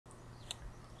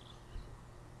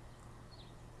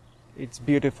It's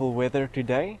beautiful weather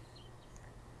today,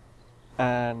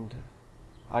 and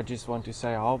I just want to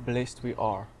say how blessed we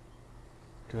are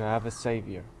to have a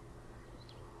Savior.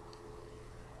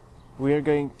 We are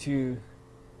going to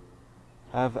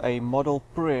have a model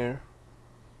prayer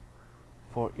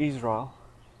for Israel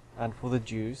and for the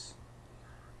Jews,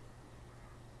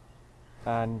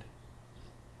 and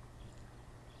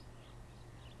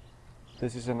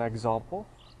this is an example.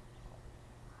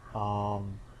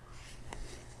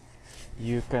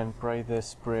 You can pray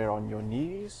this prayer on your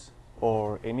knees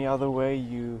or any other way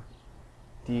you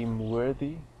deem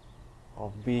worthy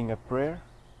of being a prayer.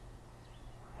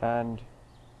 And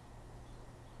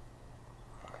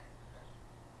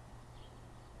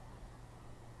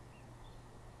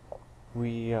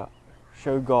we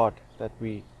show God that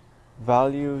we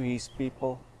value His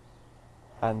people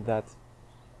and that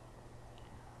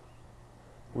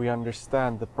we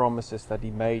understand the promises that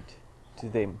He made to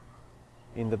them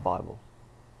in the Bible.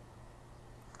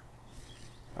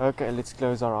 Okay, let's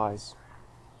close our eyes.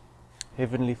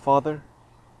 Heavenly Father,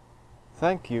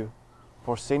 thank you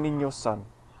for sending your Son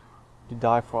to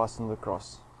die for us on the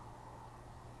cross.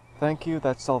 Thank you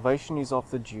that salvation is of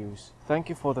the Jews. Thank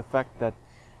you for the fact that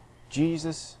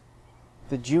Jesus,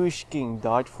 the Jewish King,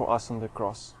 died for us on the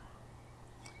cross,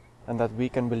 and that we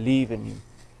can believe in Him.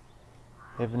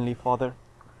 Heavenly Father,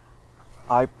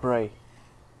 I pray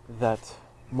that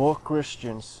more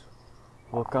Christians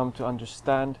will come to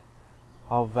understand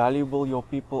how valuable your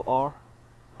people are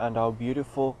and how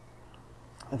beautiful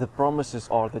the promises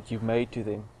are that you've made to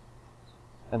them,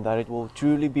 and that it will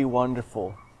truly be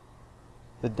wonderful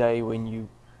the day when you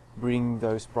bring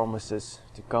those promises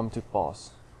to come to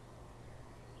pass.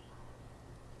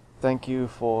 Thank you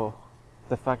for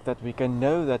the fact that we can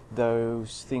know that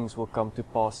those things will come to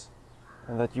pass,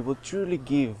 and that you will truly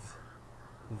give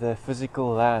the physical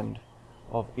land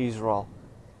of Israel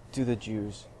to the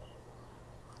Jews,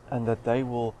 and that they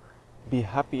will be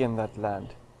happy in that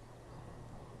land.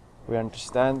 We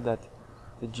understand that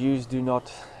the Jews do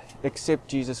not accept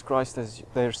Jesus Christ as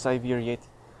their Savior yet,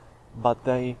 but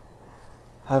they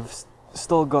have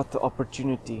still got the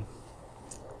opportunity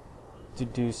to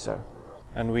do so.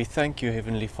 And we thank you,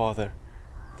 Heavenly Father,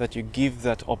 that you give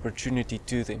that opportunity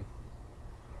to them.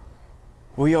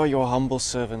 We are your humble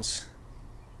servants,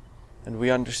 and we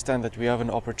understand that we have an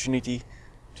opportunity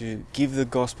to give the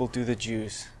gospel to the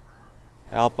Jews.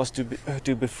 Help us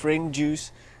to befriend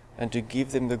Jews and to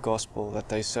give them the gospel that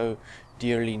they so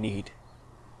dearly need.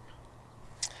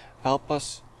 Help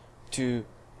us to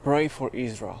pray for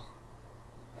Israel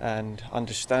and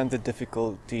understand the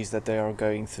difficulties that they are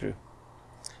going through,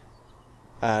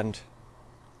 and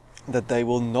that they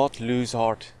will not lose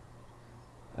heart,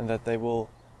 and that they will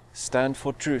stand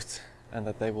for truth, and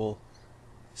that they will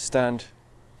stand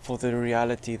for the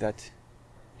reality that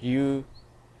you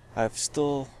have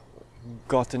still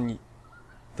gotten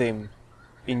them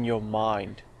in your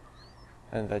mind,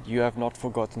 and that you have not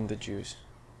forgotten the Jews.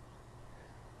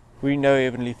 We know,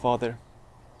 Heavenly Father,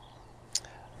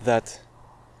 that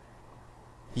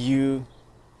you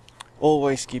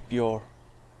always keep your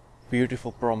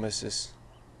beautiful promises,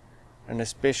 and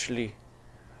especially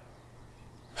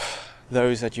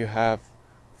those that you have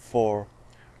for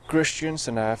Christians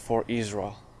and have for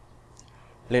Israel.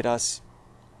 Let us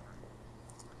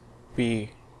be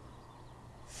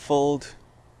filled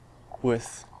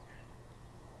with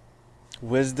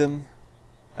wisdom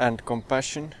and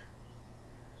compassion,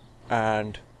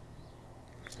 and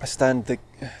stand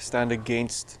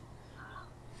against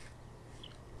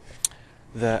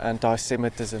the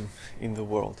anti-Semitism in the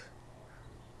world,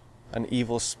 an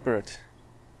evil spirit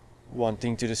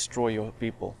wanting to destroy your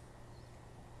people.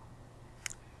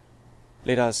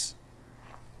 Let us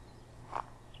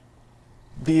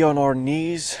be on our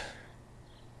knees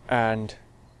and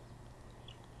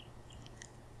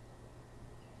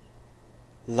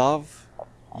love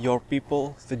your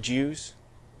people, the Jews,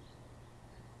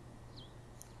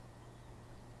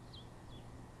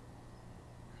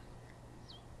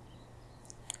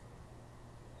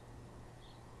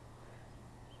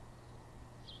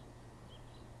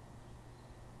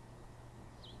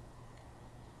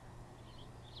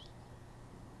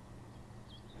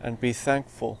 and be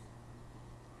thankful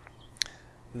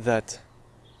that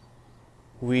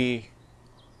we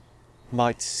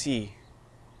might see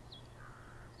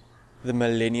the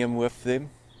millennium with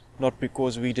them, not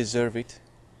because we deserve it,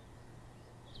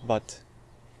 but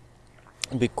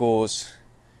because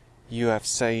you have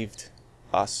saved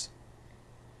us.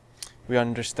 We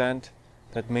understand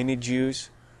that many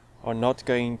Jews are not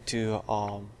going to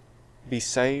be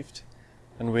saved,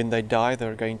 and when they die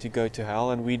they're going to go to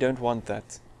hell, and we don't want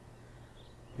that.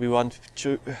 We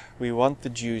want the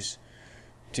Jews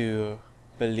to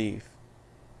believe.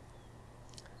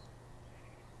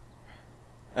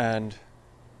 And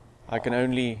I can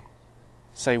only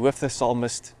say with the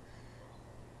psalmist,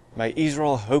 may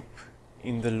Israel hope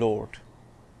in the Lord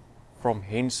from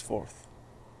henceforth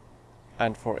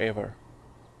and forever.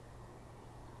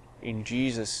 In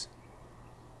Jesus'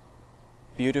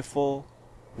 beautiful,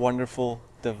 wonderful,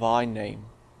 divine name.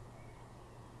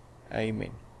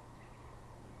 Amen.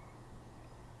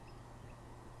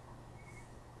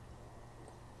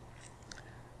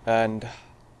 And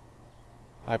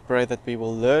I pray that we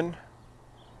will learn,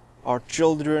 our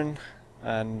children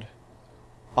and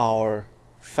our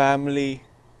family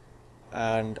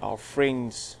and our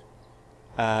friends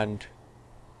and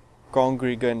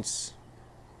congregants,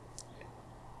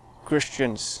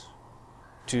 Christians,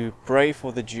 to pray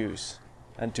for the Jews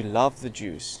and to love the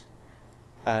Jews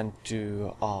and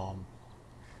to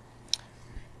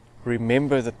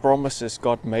remember the promises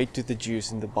God made to the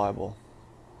Jews in the Bible.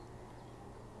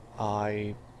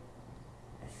 I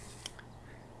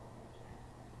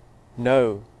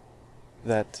know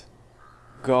that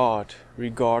God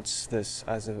regards this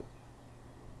as a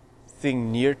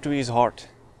thing near to His heart,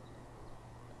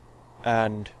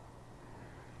 and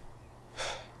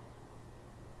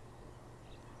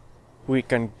we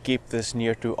can keep this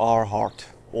near to our heart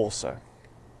also.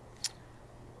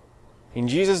 In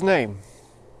Jesus' name,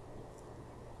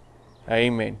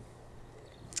 amen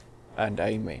and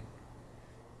amen.